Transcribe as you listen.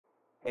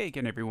Hey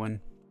again everyone.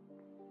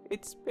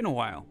 It's been a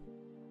while,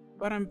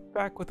 but I'm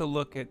back with a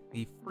look at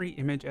the free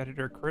image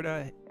editor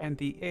Krita and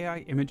the AI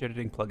image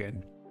editing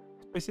plugin,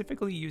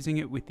 specifically using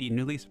it with the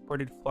newly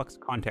supported Flux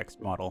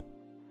Kontext model.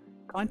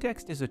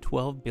 Kontext is a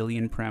 12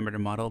 billion parameter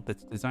model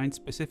that's designed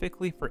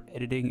specifically for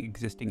editing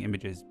existing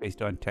images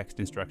based on text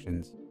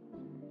instructions.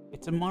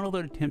 It's a model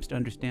that attempts to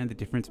understand the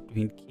difference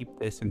between keep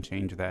this and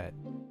change that.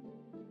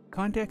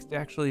 Kontext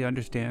actually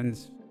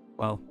understands,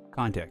 well,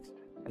 context,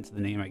 hence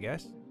the name I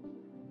guess.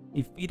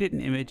 You feed it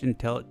an image and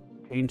tell it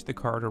change the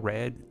car to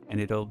red,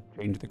 and it'll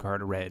change the car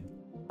to red.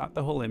 Not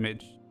the whole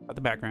image, not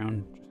the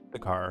background, just the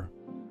car.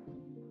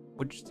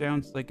 Which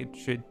sounds like it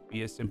should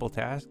be a simple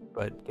task,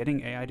 but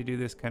getting AI to do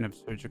this kind of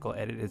surgical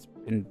edit has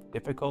been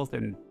difficult,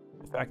 and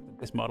the fact that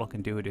this model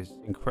can do it is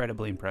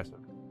incredibly impressive.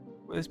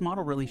 Where this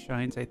model really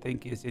shines, I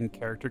think, is in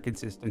character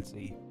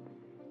consistency.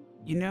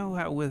 You know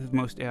how with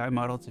most AI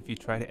models, if you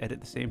try to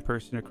edit the same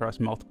person across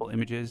multiple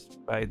images,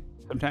 by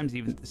sometimes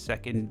even the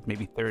second,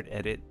 maybe third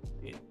edit,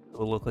 it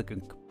will look like a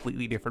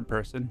completely different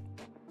person?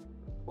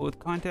 Well, with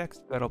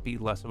context, that'll be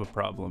less of a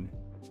problem.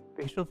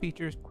 Facial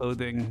features,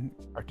 clothing,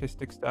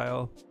 artistic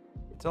style,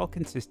 it's all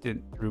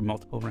consistent through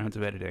multiple rounds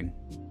of editing.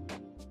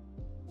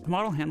 The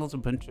model handles a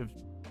bunch of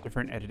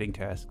different editing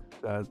tasks.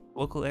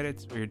 Local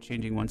edits where you're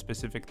changing one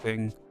specific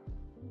thing,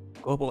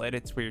 global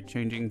edits where you're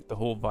changing the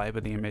whole vibe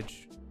of the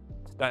image,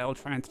 style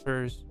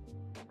transfers,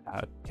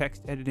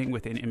 text editing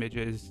within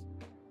images,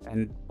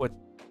 and what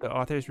the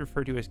authors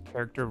refer to as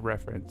character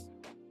reference,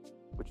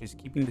 which is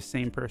keeping the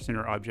same person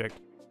or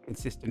object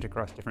consistent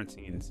across different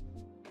scenes.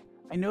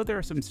 I know there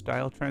are some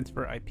style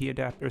transfer IP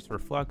adapters for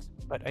Flux,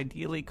 but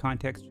ideally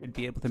Kontext should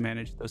be able to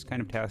manage those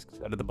kind of tasks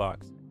out of the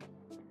box.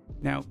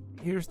 Now,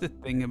 here's the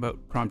thing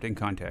about prompting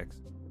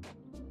context.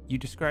 You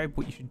describe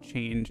what you should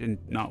change and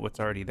not what's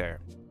already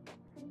there.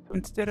 So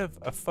instead of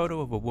a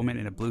photo of a woman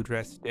in a blue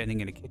dress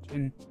standing in a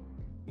kitchen,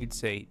 you'd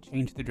say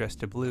change the dress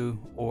to blue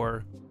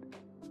or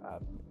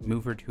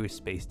move her to a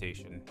space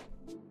station.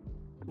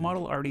 The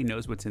model already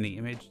knows what's in the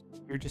image,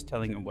 you're just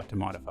telling it what to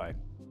modify.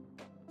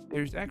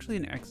 There's actually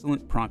an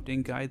excellent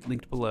prompting guide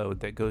linked below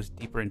that goes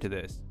deeper into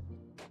this.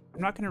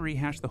 I'm not going to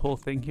rehash the whole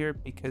thing here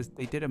because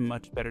they did a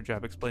much better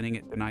job explaining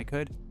it than I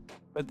could,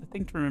 but the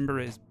thing to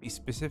remember is be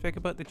specific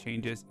about the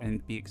changes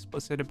and be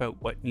explicit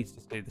about what needs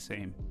to stay the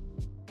same.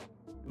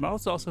 The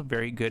model's also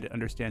very good at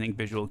understanding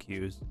visual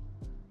cues.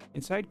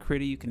 Inside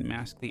Krita, you can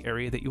mask the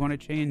area that you want to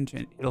change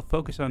and it'll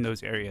focus on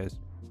those areas.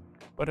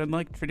 But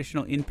unlike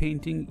traditional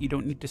in-painting, you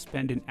don't need to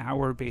spend an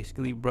hour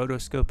basically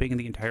rotoscoping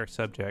the entire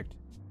subject.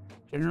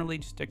 Generally,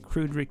 just a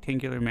crude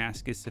rectangular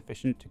mask is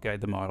sufficient to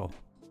guide the model.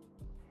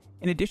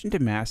 In addition to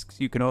masks,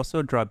 you can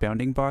also draw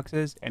bounding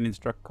boxes and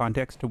instruct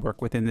context to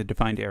work within the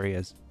defined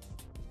areas.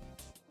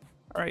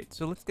 Alright,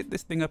 so let's get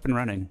this thing up and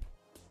running.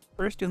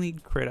 First, you'll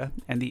need Krita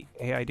and the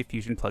AI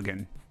Diffusion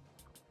plugin.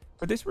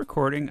 For this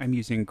recording, I'm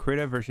using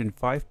Krita version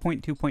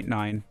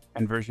 5.2.9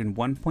 and version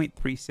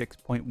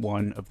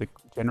 1.36.1 of the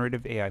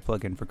Generative AI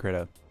plugin for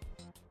Krita.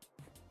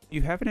 If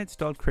you haven't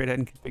installed Krita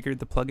and configured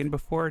the plugin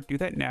before, do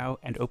that now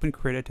and open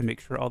Krita to make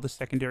sure all the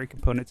secondary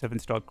components have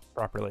installed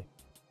properly.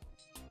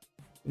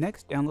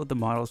 Next, download the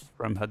models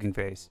from Hugging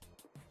Face.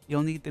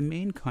 You'll need the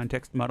main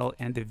context model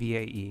and the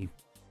VAE,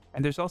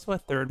 and there's also a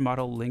third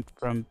model linked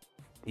from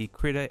the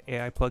Krita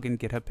AI plugin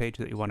GitHub page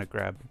that you want to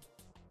grab.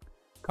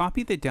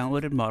 Copy the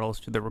downloaded models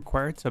to the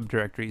required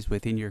subdirectories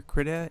within your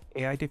Krita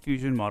AI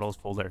Diffusion Models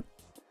folder.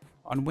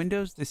 On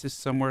Windows, this is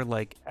somewhere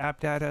like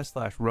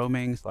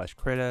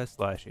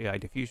appdata/roaming/krita/AI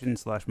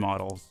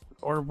diffusion/models,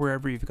 or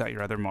wherever you've got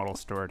your other models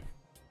stored.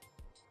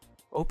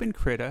 Open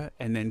Krita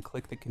and then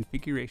click the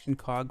configuration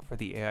cog for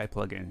the AI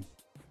plugin.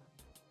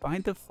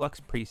 Find the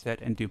Flux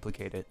preset and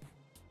duplicate it.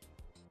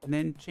 And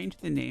then change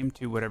the name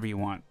to whatever you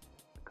want.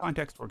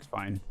 Context works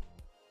fine.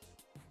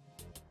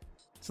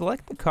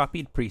 Select the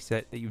copied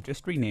preset that you've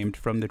just renamed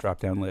from the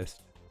drop-down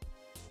list.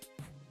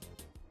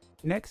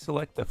 Next,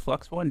 select the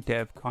Flux One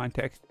Dev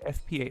Context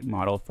FP8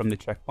 model from the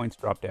checkpoints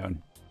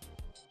dropdown.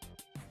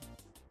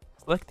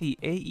 Select the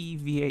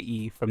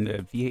AE/VAE from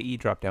the VAE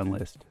dropdown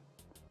list.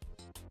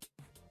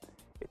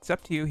 It's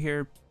up to you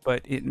here,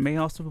 but it may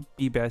also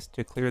be best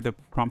to clear the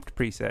prompt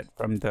preset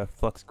from the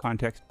Flux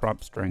Kontext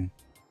prompt string.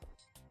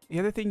 The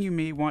other thing you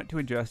may want to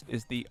adjust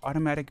is the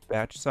automatic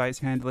batch size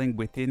handling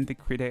within the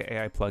Krita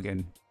AI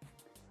plugin.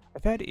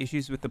 I've had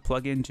issues with the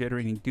plugin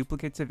generating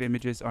duplicates of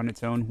images on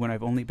its own when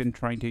I've only been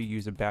trying to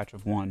use a batch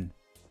of one.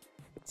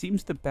 It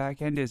seems the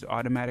backend is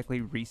automatically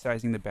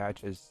resizing the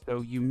batches,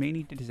 so you may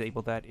need to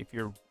disable that if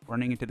you're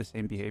running into the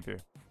same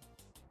behavior.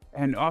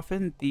 And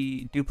often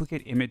the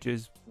duplicate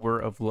images were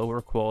of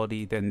lower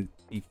quality than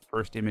the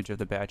first image of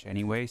the batch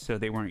anyway, so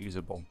they weren't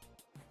usable.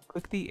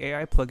 Click the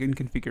AI plugin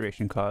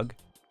configuration cog,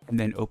 and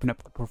then open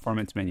up the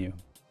performance menu.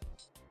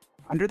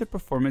 Under the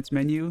performance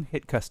menu,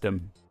 hit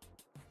custom.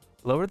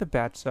 Lower the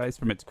batch size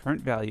from its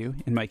current value,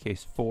 in my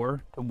case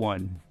 4, to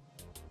 1.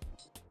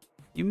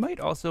 You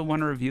might also want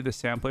to review the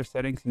sampler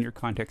settings in your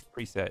context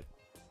preset.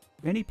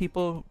 Many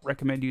people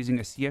recommend using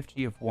a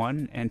CFG of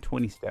 1 and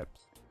 20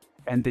 steps.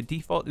 and the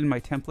default in my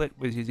template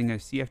was using a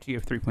CFG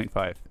of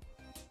 3.5.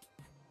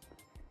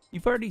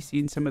 You've already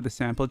seen some of the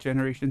sample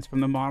generations from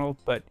the model,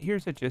 but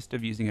here's a gist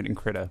of using it in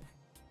Krita.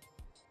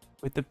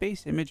 With the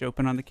base image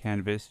open on the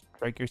canvas,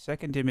 drag your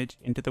second image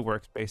into the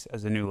workspace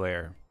as a new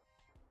layer.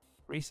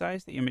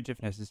 Resize the image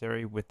if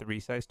necessary with the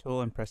resize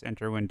tool and press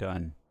enter when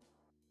done.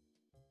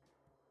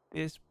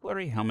 This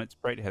blurry helmet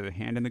sprite has a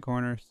hand in the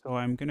corner, so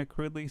I'm going to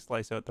crudely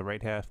slice out the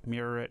right half,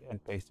 mirror it,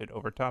 and paste it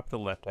over top of the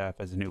left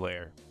half as a new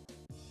layer.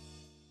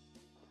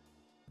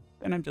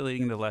 Then I'm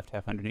deleting the left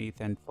half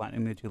underneath and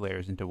flattening the two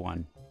layers into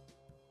one.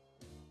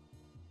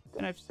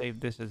 Then I've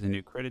saved this as a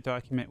new Krita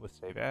document with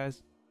Save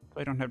As,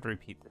 so I don't have to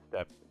repeat this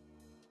step.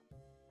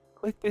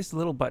 Click this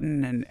little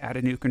button and add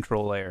a new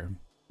control layer.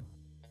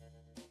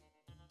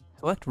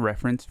 Select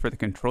Reference for the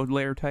controlled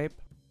layer type,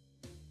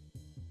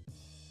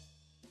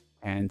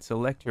 and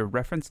select your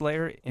reference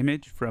layer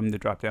image from the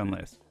drop-down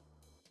list.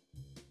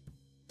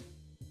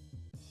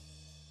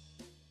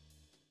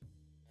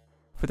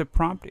 For the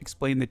prompt,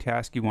 explain the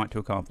task you want to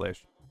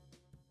accomplish.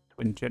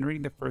 When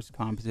generating the first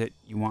composite,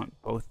 you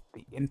want both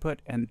the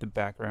input and the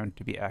background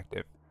to be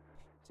active.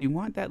 So you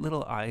want that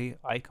little eye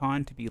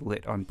icon to be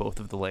lit on both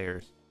of the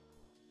layers.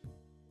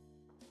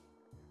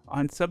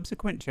 On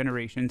subsequent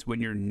generations,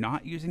 when you're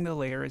not using the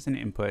layer as an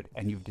input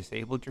and you've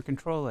disabled your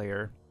control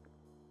layer,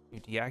 you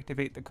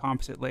deactivate the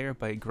composite layer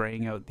by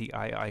graying out the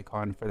eye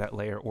icon for that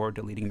layer or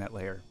deleting that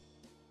layer.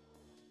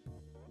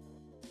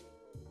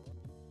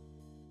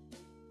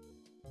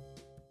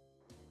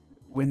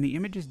 When the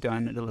image is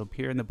done, it'll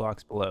appear in the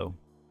box below.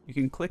 You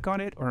can click on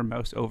it or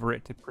mouse over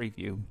it to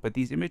preview, but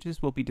these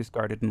images will be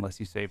discarded unless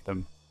you save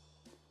them.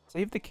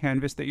 Save the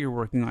canvas that you're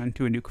working on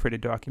to a new Krita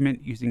document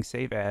using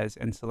Save As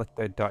and select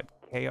the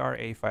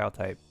 .kra file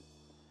type.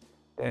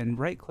 Then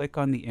right-click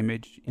on the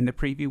image in the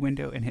preview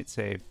window and hit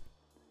Save.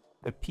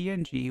 The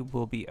PNG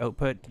will be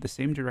output to the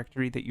same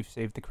directory that you've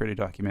saved the Krita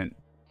document.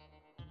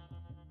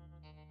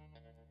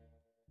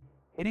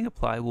 Hitting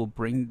Apply will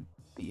bring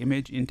the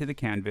image into the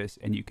canvas,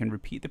 and you can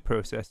repeat the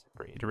process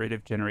for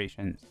iterative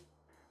generations.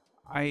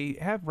 I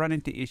have run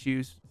into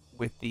issues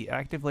with the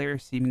active layer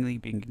seemingly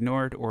being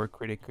ignored or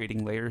Krita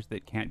creating layers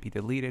that can't be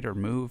deleted or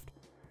moved.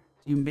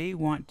 So you may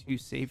want to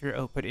save your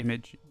output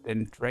image,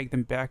 then drag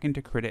them back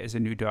into Krita as a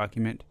new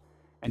document,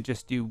 and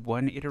just do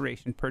one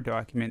iteration per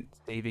document,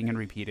 saving and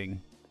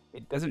repeating.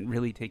 It doesn't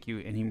really take you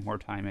any more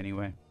time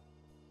anyway.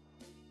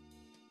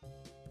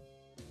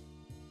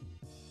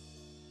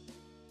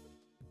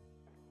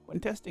 When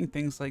testing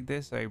things like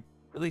this, I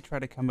really try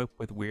to come up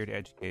with weird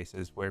edge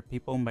cases where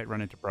people might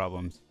run into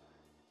problems.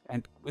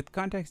 And with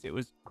context, it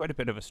was quite a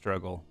bit of a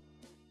struggle.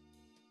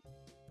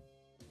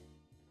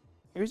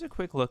 Here's a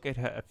quick look at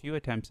a few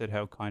attempts at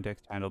how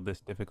Kontext handled this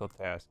difficult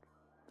task.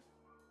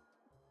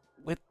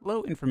 With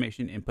low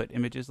information input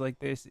images like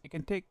this, it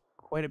can take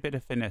quite a bit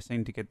of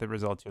finessing to get the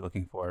results you're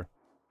looking for,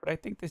 but I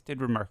think this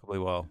did remarkably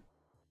well.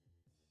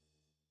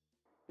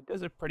 It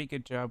does a pretty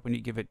good job when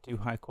you give it two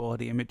high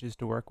quality images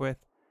to work with,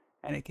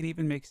 and it can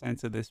even make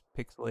sense of this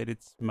pixelated,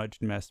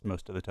 smudged mess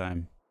most of the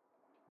time.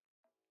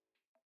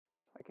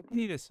 I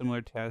continued a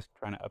similar task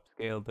trying to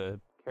upscale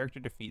the character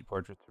defeat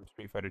portraits from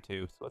Street Fighter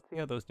 2, so let's see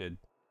how those did.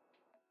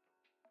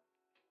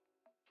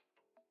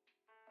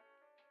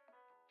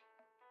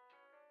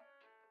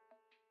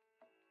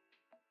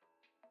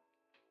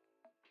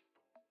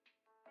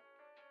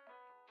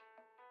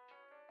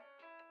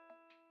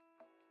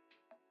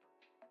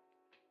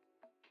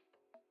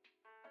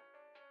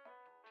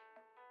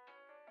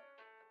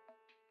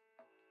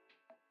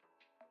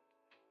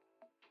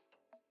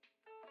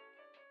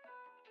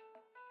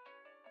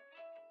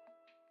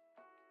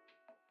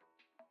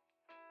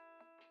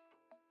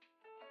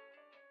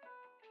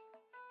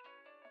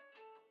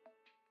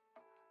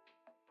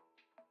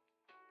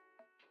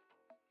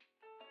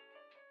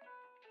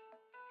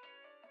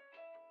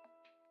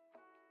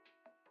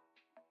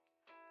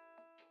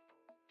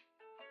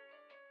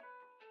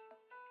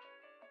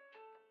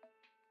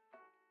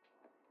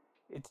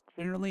 It's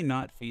generally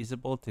not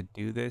feasible to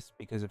do this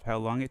because of how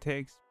long it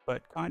takes,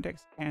 but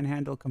Kontext can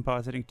handle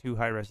compositing two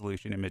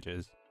high-resolution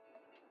images.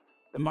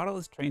 The model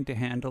is trained to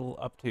handle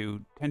up to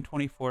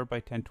 1024 by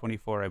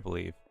 1024, I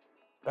believe,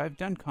 but I've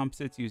done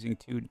composites using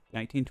two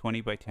 1920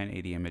 by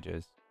 1080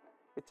 images.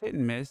 It's hit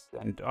and miss,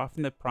 and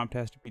often the prompt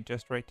has to be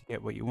just right to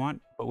get what you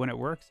want, but when it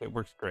works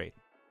great.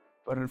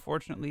 But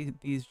unfortunately,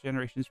 these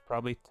generations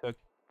probably took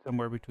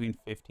somewhere between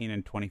 15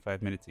 and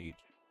 25 minutes each.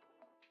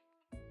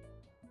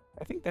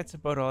 I think that's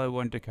about all I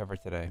wanted to cover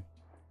today.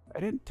 I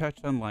didn't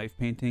touch on live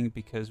painting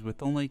because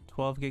with only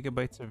 12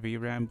 gigabytes of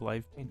VRAM,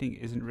 live painting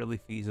isn't really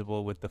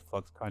feasible with the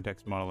Flux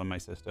Kontext model in my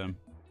system.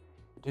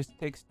 It just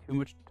takes too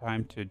much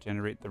time to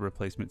generate the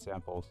replacement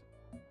samples.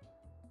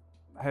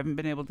 I haven't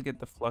been able to get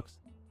the Flux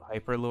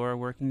Hyperlore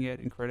working yet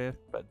in Krita,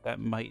 but that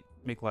might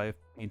make live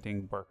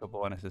painting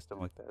workable on a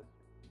system like this.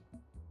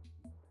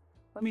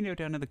 Let me know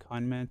down in the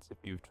comments if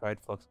you've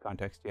tried Flux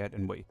Kontext yet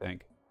and what you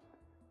think.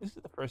 This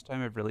is the first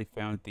time I've really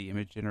found the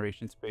image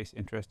generation space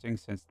interesting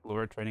since the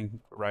LoRa training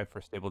arrived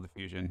for Stable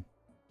Diffusion.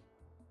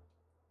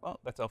 Well,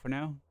 that's all for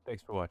now.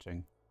 Thanks for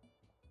watching.